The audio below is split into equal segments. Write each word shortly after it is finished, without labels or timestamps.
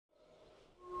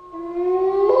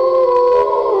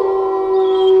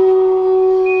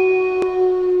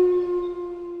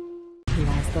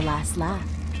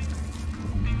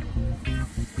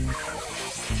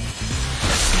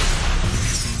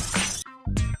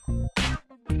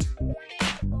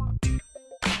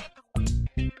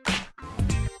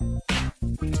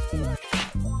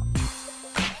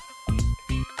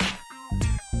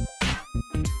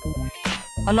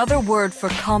Another word for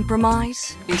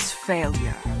compromise is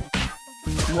failure.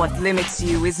 What limits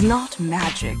you is not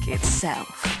magic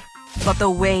itself, but the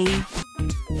way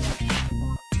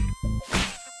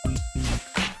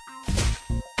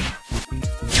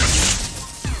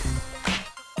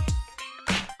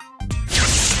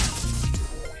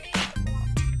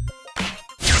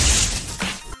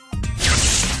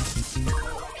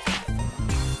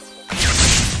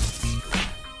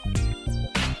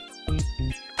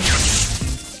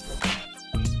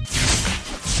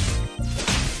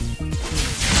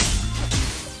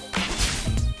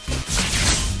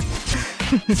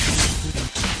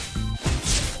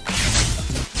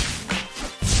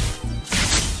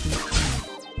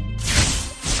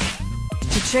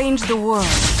To change the world,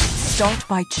 start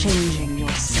by changing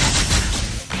yourself.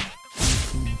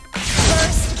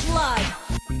 First blood.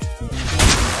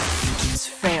 It's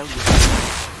failure.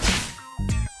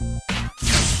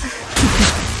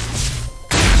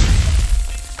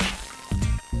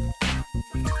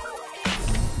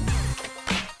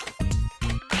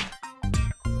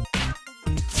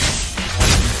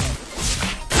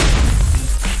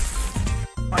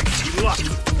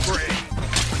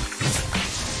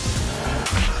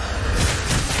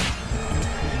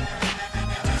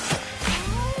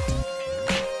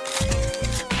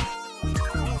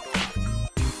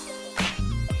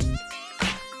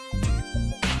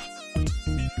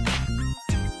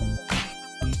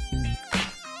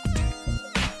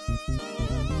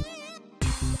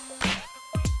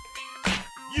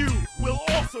 You will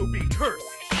also be cursed!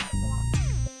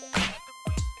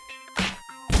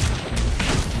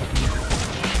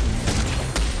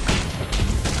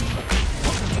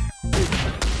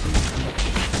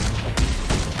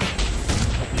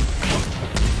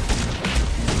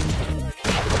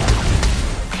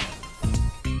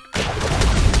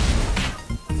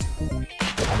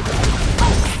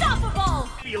 Unstoppable!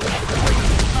 Feel the great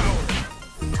power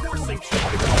coursing through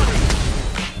the body!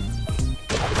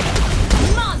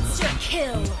 Monster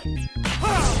kill!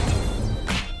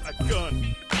 A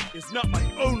gun is not my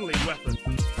only weapon.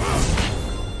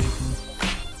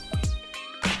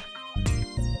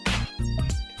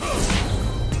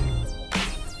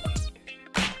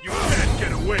 You can't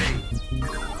get away.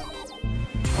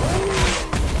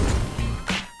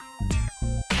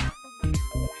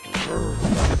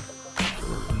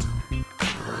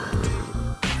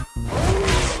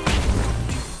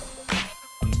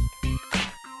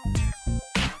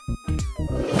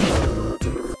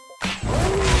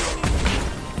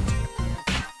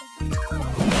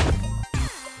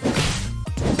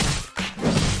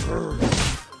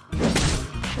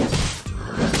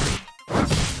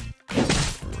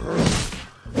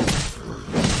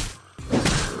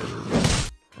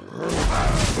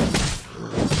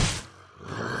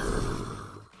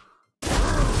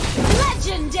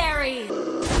 Legendary!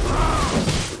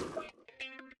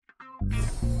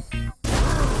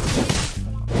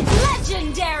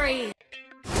 Legendary!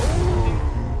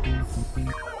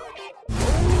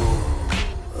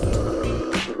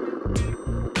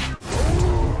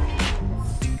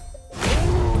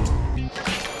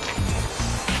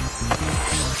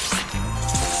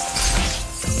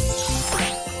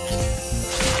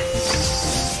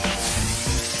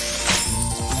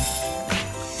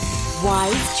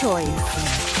 Wise choice.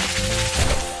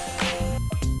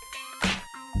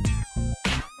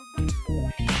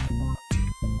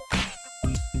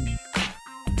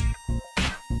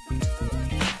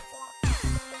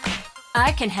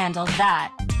 I can handle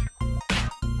that.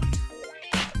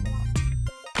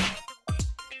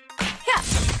 Yeah,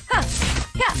 huh,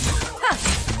 yeah, huh.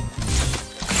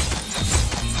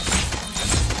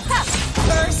 Huh.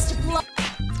 First blood.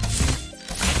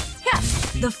 Yeah.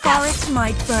 The forest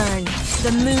might burn,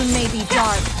 the moon may be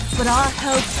dark, but our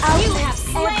hope outlives You have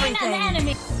slain everything. an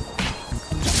enemy.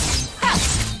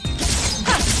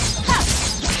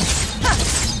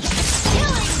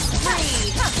 Killing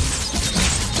spree.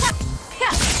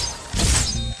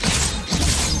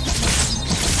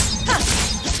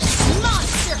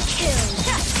 Monster kill.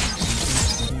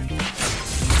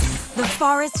 The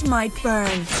forest might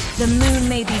burn, the moon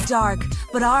may be dark,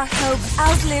 but our hope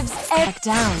outlives everything.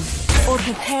 Down, or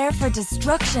prepare for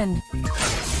destruction.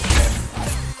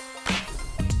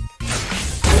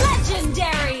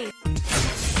 Legendary.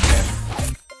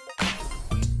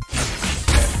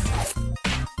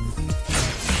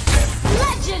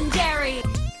 Legendary.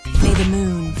 May the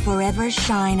moon forever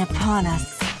shine upon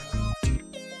us.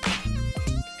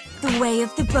 The way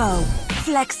of the bow,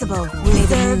 flexible,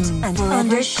 reserved, and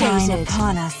undershaded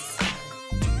upon us.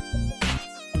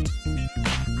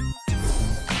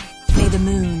 May the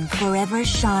moon forever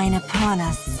shine upon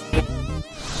us.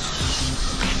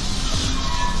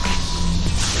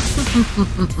 Watch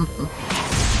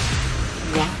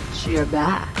your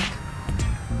back.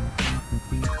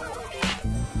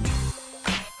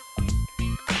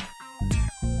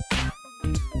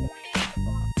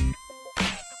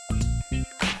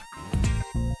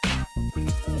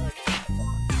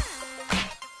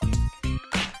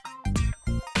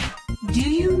 Do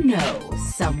you know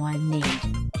someone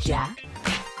named Jack?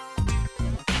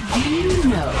 Do you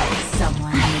know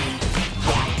someone named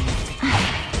Jack?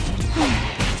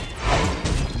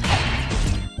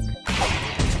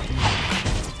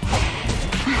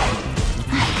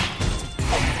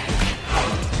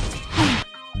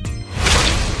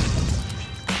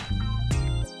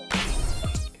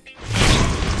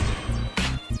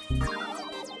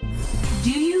 Do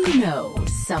you know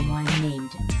someone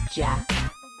named Jack?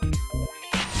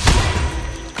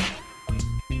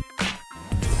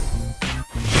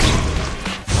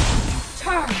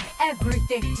 Turn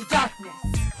everything to darkness.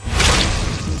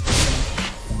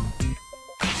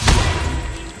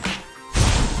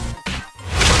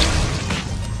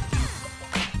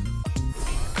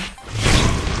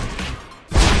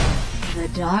 The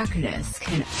darkness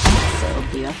can also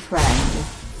be a friend.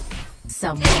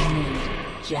 Someone named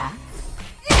Jack?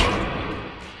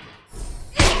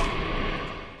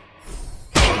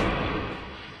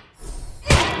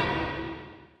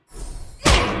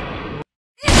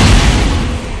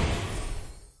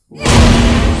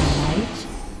 Might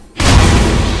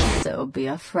also be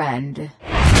a friend.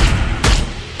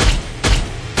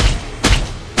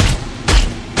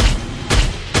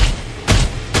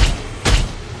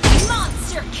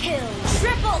 Monster kill!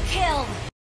 Triple kill!